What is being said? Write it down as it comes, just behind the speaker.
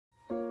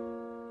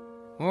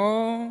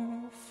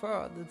Oh,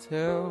 Father,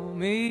 tell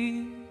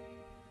me,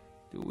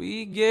 do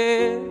we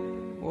get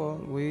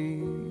what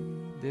we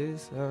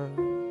deserve?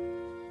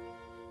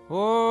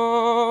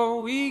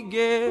 Oh, we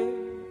get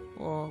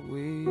what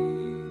we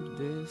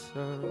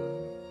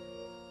deserve.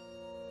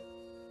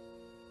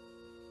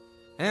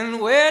 And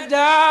where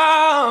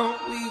down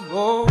we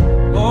go,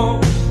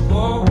 go,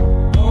 go,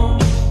 go,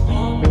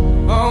 go.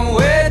 Oh,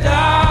 where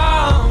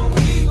down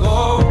we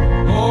go,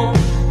 go,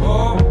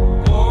 go,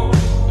 go,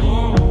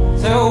 go.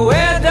 So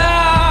where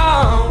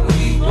down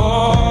we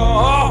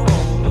go,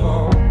 go,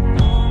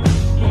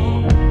 go.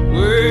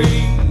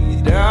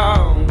 Way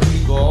down we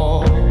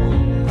go.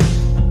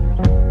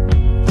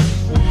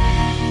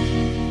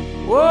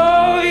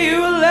 Oh, you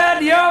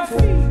let your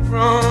feet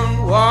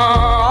run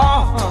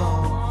wild.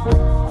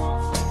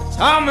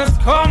 Time has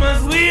come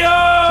as we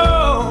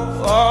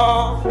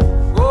all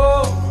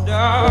go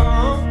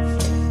down.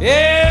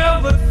 Yeah,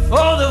 but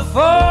for the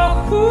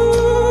folk who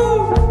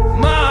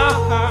my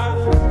heart,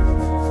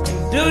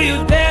 do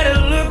you dare to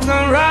look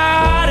them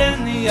right in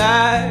the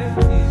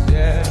eyes?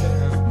 Yeah.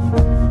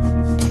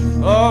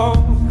 Oh,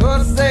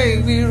 'cause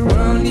say we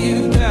run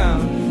you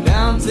down,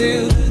 down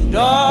to the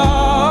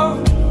door.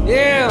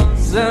 Yeah,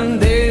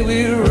 someday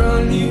we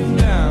run you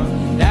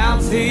down, down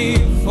till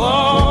you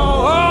fall.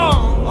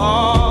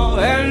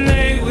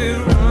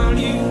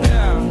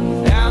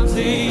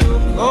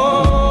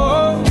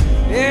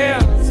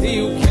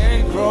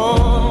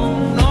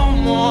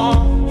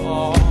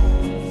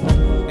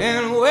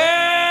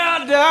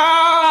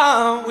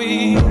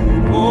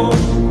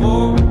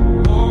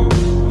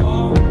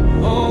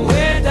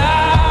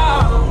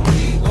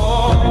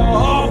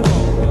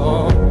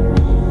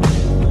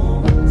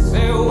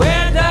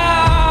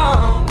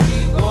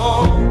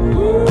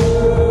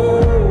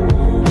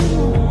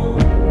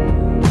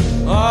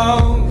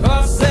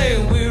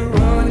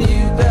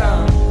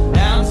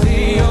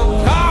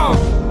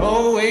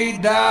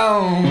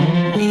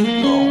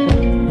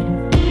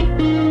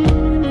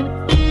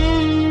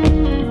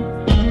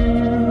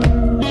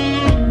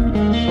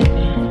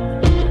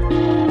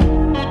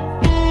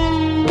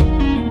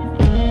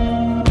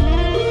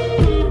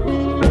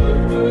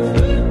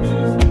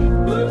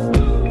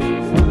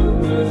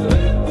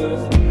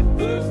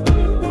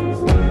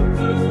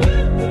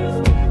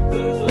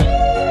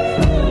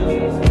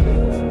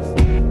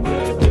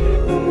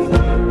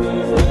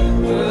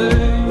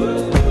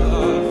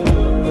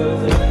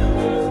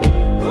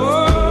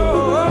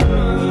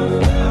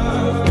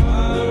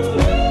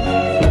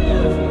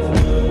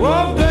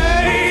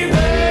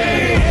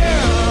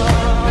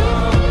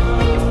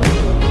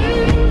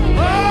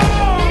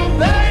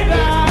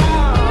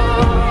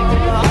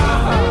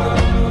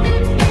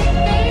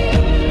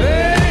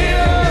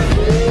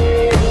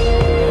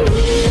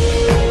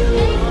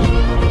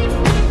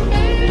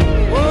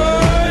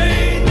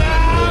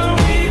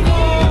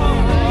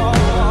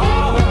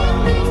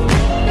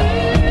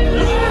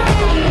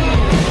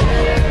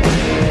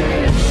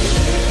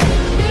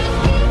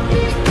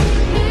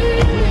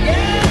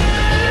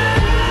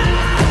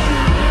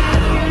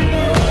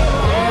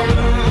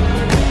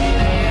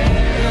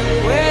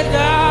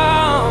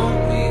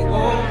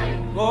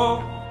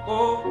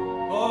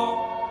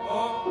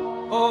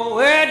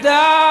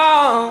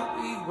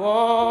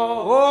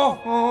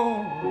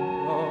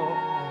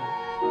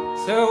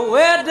 So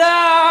we're down.